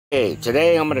Hey,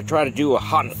 today I'm going to try to do a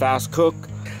hot and fast cook.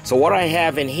 So what I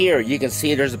have in here, you can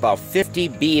see there's about 50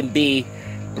 B&B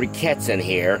Briquettes in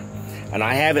here. And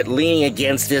I have it leaning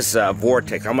against this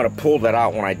vortex. I'm going to pull that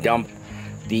out when I dump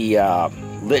the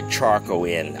lit charcoal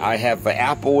in. I have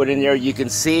apple wood in there, you can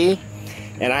see.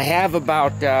 And I have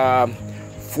about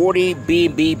 40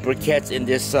 B&B Briquettes in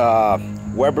this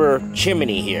Weber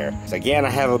chimney here. So again,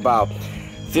 I have about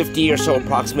 50 or so,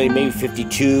 approximately maybe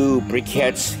 52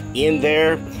 briquettes in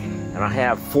there. And I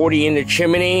have 40 in the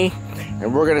chimney.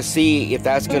 And we're gonna see if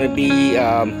that's gonna be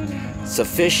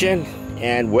sufficient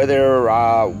and whether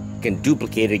can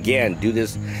duplicate again, do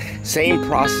this same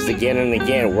process again and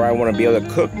again, where I want to be able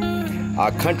to cook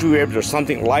country ribs or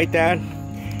something like that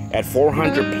at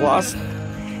 400 plus.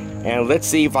 And let's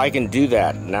see if I can do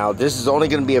that. Now this is only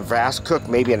going to be a fast cook,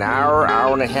 maybe an hour,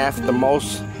 hour and a half at the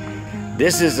most.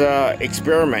 This is an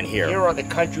experiment here. Here are the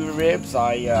country ribs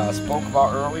I spoke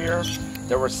about earlier.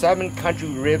 There were 7 country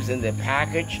ribs in the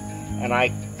package, and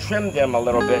I trimmed them a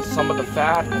little bit, some of the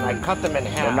fat, and I cut them in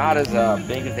half. They're not as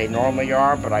big as they normally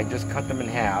are, but I just cut them in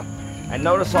half. And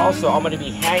notice also, I'm going to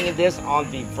be hanging this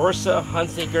on the Versa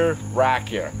Hunsaker rack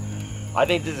here. I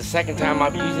think this is the second time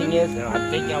I'm using it, and I'm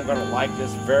thinking I'm going to like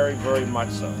this very, very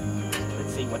much so.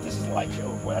 Let's see what this is like.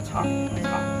 Oh boy, that's hot. That's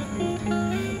hot.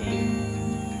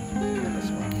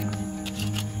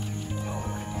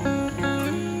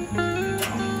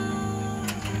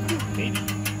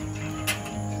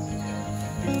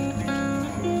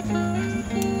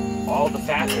 All the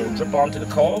fat will drip onto the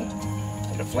coal,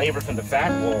 and the flavor from the fat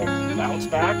will bounce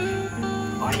back.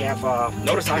 I have,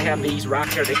 notice I have these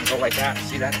racks here, they can go like that.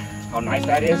 See that? How nice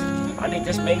that is? I think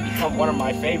this may become one of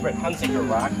my favorite Hunsaker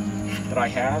rack that I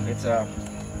have. It's a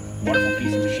wonderful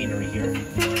piece of machinery here.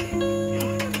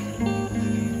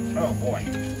 Oh boy,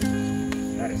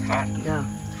 that is hot. Yeah.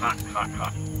 Hot, hot,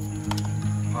 hot.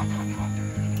 Hot, hot, hot.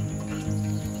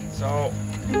 So,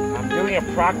 I'm doing a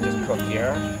practice cook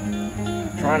here,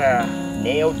 trying to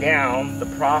nail down the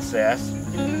process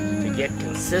to get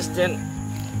consistent.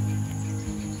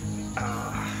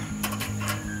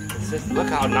 Look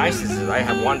how nice this is. I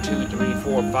have 1, 2, 3,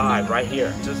 4, 5 right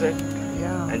here. Does it?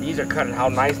 Yeah. And these are cut, and how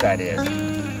nice that is.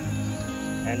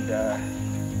 And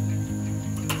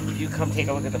if you come take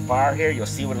a look at the fire here, you'll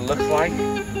see what it looks like.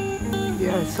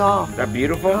 Yeah, I saw. Is that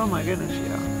beautiful? Oh my goodness,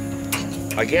 yeah.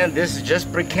 Again, this is just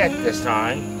briquette this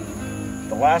time.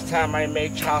 The last time I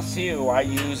made char siu, I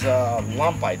used a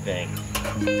lump, I think.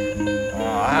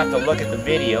 I have to look at the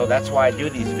video. That's why I do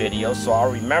these videos, so I'll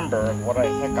remember what the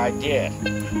heck I did.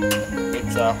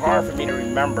 It's hard for me to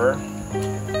remember.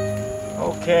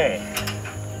 Okay.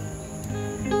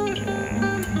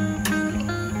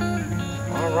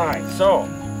 Alright, so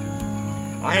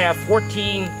I have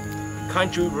 14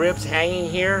 country ribs hanging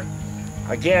here.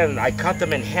 Again, I cut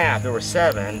them in half. There were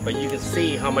 7, but you can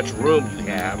see how much room you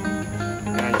have.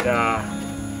 And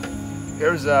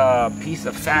here's a piece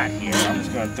of fat here. I'm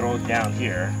just going to throw it down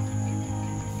here.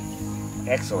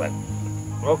 Excellent.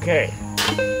 Okay.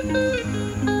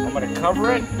 I'm going to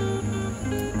cover it.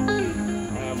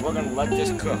 And we're going to let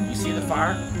this cook. You see the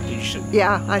fire? You should.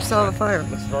 Yeah, I saw the fire.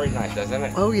 Looks very nice, doesn't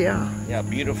it? Oh yeah. Yeah,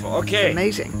 beautiful. Okay. It's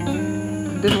amazing.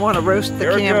 I didn't want to roast the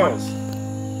there camera. It goes.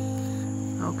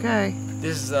 Okay.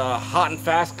 This is a hot and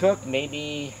fast cook.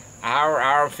 Maybe hour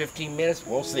and 15 minutes.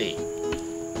 We'll see.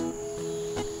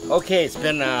 Okay, it's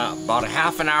been about a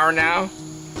half an hour now,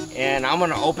 and I'm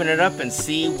gonna open it up and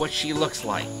see what she looks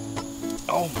like.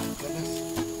 Oh my goodness,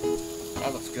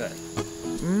 that looks good.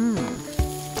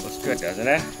 Looks good, doesn't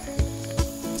it?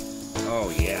 Oh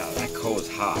yeah, that coal is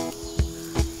hot.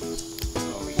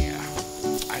 Oh yeah,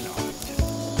 I know.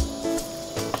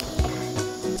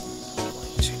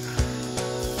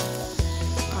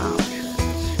 Wow.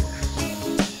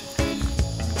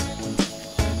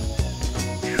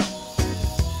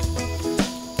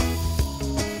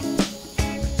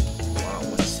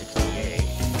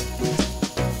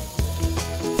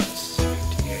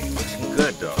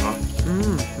 Good though, huh?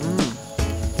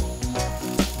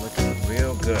 Looking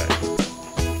real good.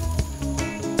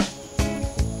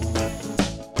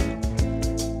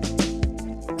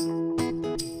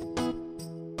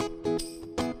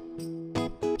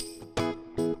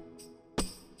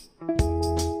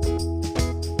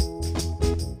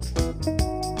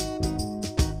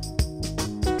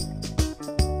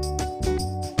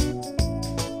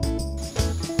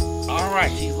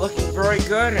 Alright, she's looking very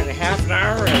good in a half an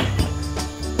hour, and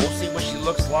we'll see what she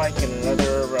looks like in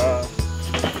another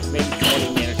maybe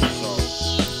 20 minutes or so.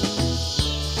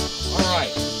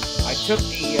 Alright, I took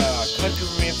the country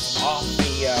ribs off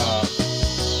the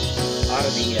out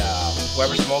of the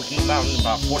Weber Smokey Mountain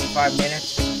about 45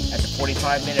 minutes. At the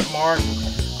 45-minute mark,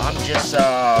 I'm just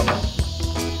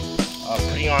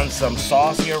putting on some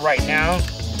sauce here right now,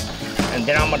 and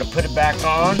then I'm going to put it back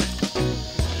on.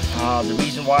 The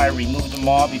reason why I removed them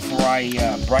all before I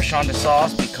brush on the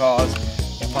sauce, because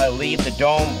if I leave the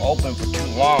dome open for too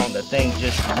long, the thing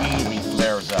just really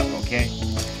flares up, okay?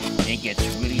 It gets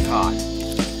really hot.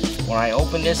 When I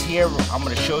open this here, I'm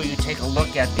going to show you, take a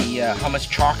look at the how much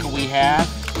charcoal we have.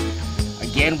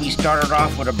 Again, we started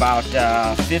off with about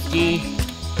 50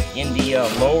 in the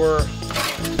lower,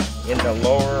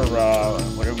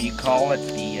 whatever you call it,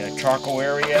 the charcoal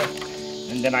area.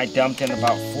 And then I dumped in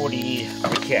about 40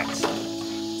 briquettes.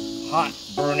 Hot,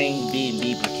 burning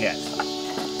B&B briquettes.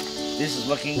 This is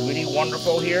looking really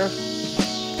wonderful here,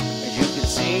 as you can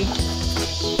see.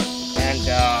 And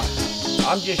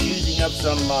I'm just using up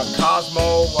some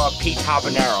Cosmo peach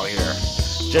habanero here.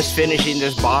 Just finishing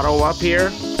this bottle up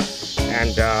here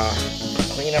and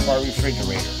clean up our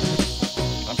refrigerator.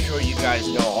 I'm sure you guys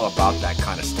know all about that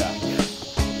kind of stuff.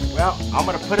 Well, I'm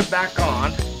gonna put it back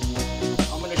on.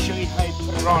 I'm gonna show you how you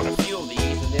put it on a few of these,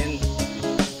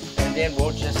 and then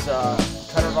we'll just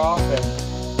cut it off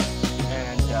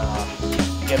and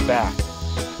get back.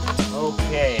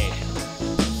 Okay.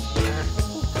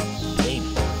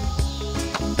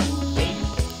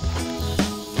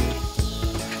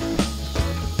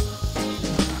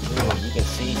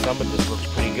 Some of this looks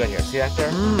pretty good here. See that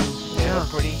there? Yeah.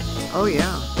 Pretty. Oh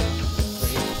yeah.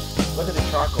 Pretty. Look at the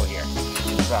charcoal here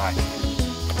inside.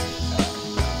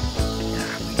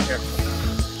 Be careful.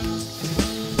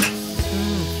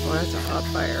 Well, that's a hot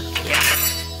fire. Yeah.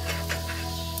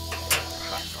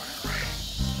 Hot fire.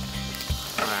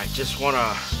 All right. Just want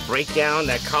to break down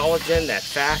that collagen, that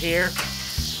fat here,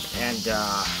 and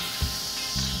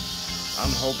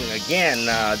I'm hoping again.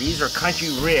 These are country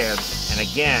ribs. And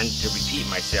again, to repeat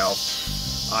myself,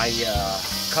 I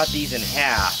cut these in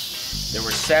half. There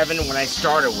were 7 when I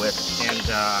started with, and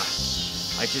I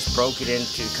just broke it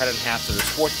cut it in half. So there's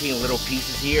 14 little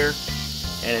pieces here,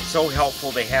 and it's so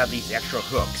helpful they have these extra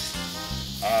hooks.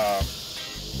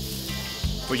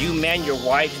 For you men, your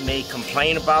wives may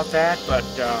complain about that, but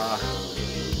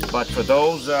for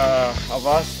those of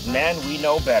us men, we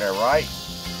know better, right?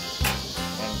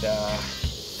 And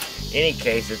any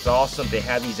case, it's awesome to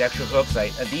have these extra hooks.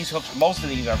 These hooks, most of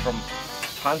these are from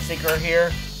Hunsaker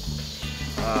here.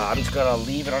 I'm just gonna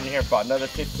leave it on here for another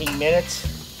 15 minutes,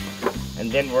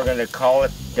 and then we're gonna call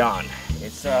it done.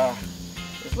 It's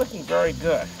looking very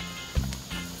good,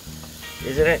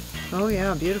 isn't it? Oh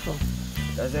yeah, beautiful.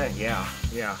 Doesn't it? Yeah.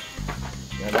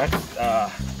 That's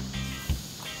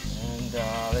and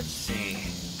let's see.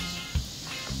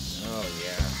 Oh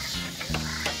yeah.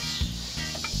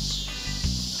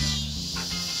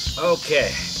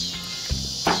 Okay.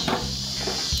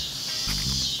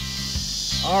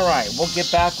 All right, we'll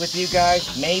get back with you guys,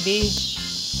 maybe,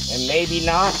 and maybe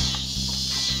not.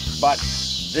 But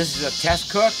this is a test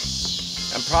cook,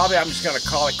 and probably I'm just gonna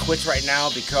call it quits right now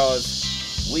because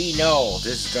we know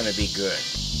this is gonna be good.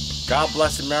 God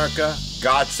bless America.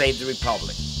 God save the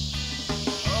Republic.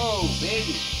 Oh,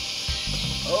 baby.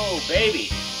 Oh, baby.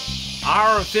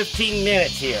 Hour and 15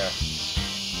 minutes here.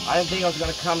 I didn't think I was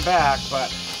gonna come back,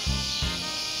 but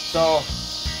so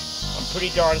I'm pretty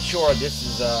darn sure this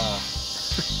is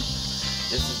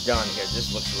done here.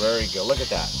 This looks very good. Look at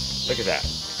that. Look at that.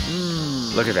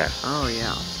 Look at that. Oh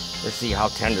yeah. Let's see how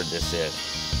tender this is.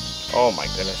 Oh my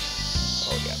goodness.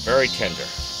 Oh yeah, very tender.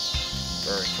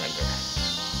 Very tender.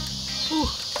 Whew.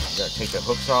 I'm gonna take the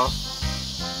hooks off.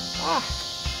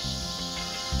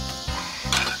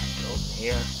 Over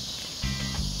here.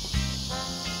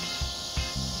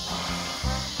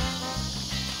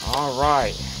 All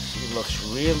right. She looks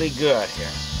really good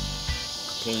here.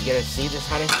 Can you get to see this,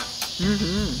 honey?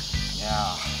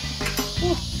 Yeah.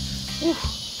 Woo. Woo.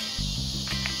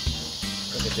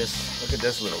 Look at this. Look at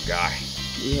this little guy.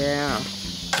 Yeah.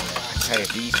 I tell you,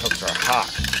 these hooks are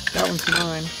hot. That one's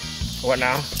mine. What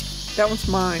now? That one's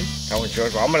mine. That one's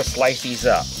yours. Well, I'm gonna slice these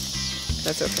up.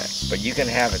 That's okay. But you can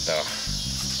have it though.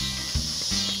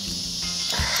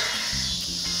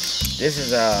 This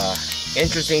is a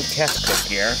interesting test cook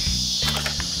here.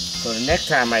 So the next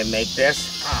time I make this,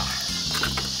 I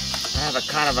have a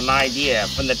kind of an idea.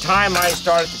 From the time I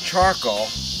started the charcoal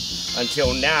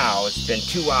until now, it's been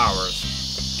 2 hours.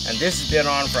 And this has been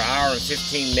on for an hour and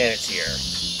 15 minutes here.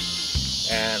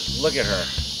 And look at her.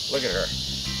 Look at her.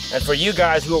 And for you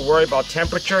guys who are worried about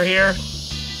temperature here,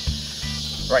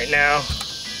 right now,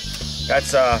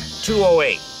 that's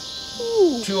 208.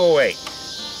 Ooh. 208.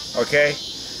 Okay?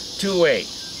 208.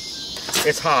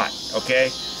 It's hot,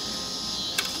 okay?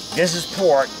 This is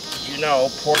pork. You know,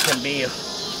 pork can be,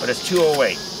 but it's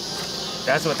 208.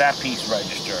 That's what that piece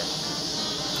registered.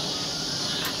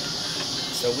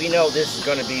 So we know this is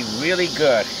going to be really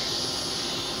good.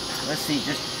 Let's see,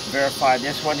 just verify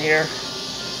this one here.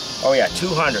 Oh yeah,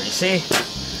 200. You see?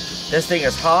 This thing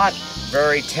is hot,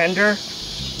 very tender.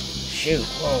 Shoot,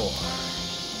 whoa.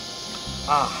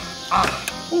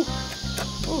 Ooh.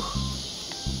 Ooh.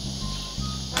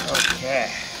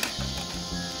 Okay.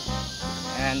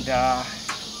 And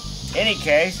any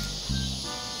case,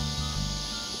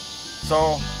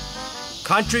 so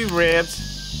country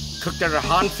ribs cooked at a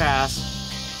hot and fast,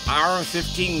 hour and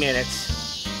 15 minutes.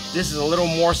 This is a little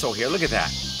morsel here. Look at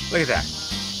that. Look at that.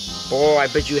 Boy, I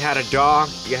bet you had a dog.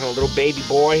 You had a little baby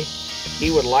boy.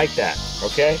 He would like that,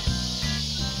 okay?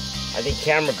 I think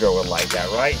Camera Girl would like that,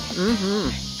 right? Mm-hmm.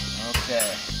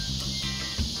 Okay.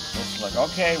 Let's look.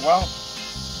 Okay, well,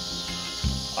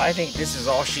 I think this is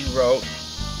all she wrote.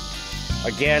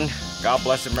 Again, God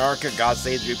bless America. God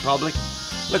save the Republic.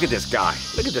 Look at this guy.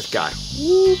 Look at this guy.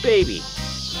 Woo, baby.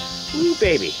 Woo,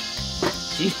 baby.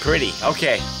 She's pretty.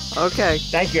 Okay. Okay.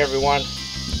 Thank you, everyone.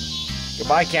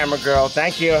 Goodbye, Camera Girl.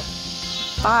 Thank you.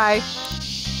 Bye.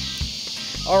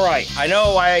 All right. I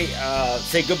know I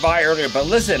said goodbye earlier, but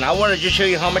listen, I want to just show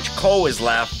you how much coal is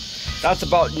left. That's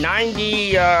about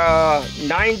 90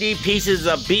 pieces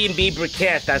of B&B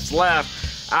briquette that's left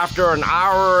after an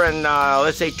hour and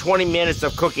let's say 20 minutes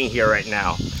of cooking here right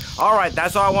now. All right,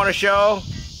 that's all I want to show.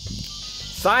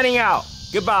 Signing out.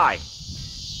 Goodbye.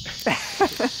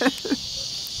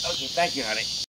 Okay, thank you, honey.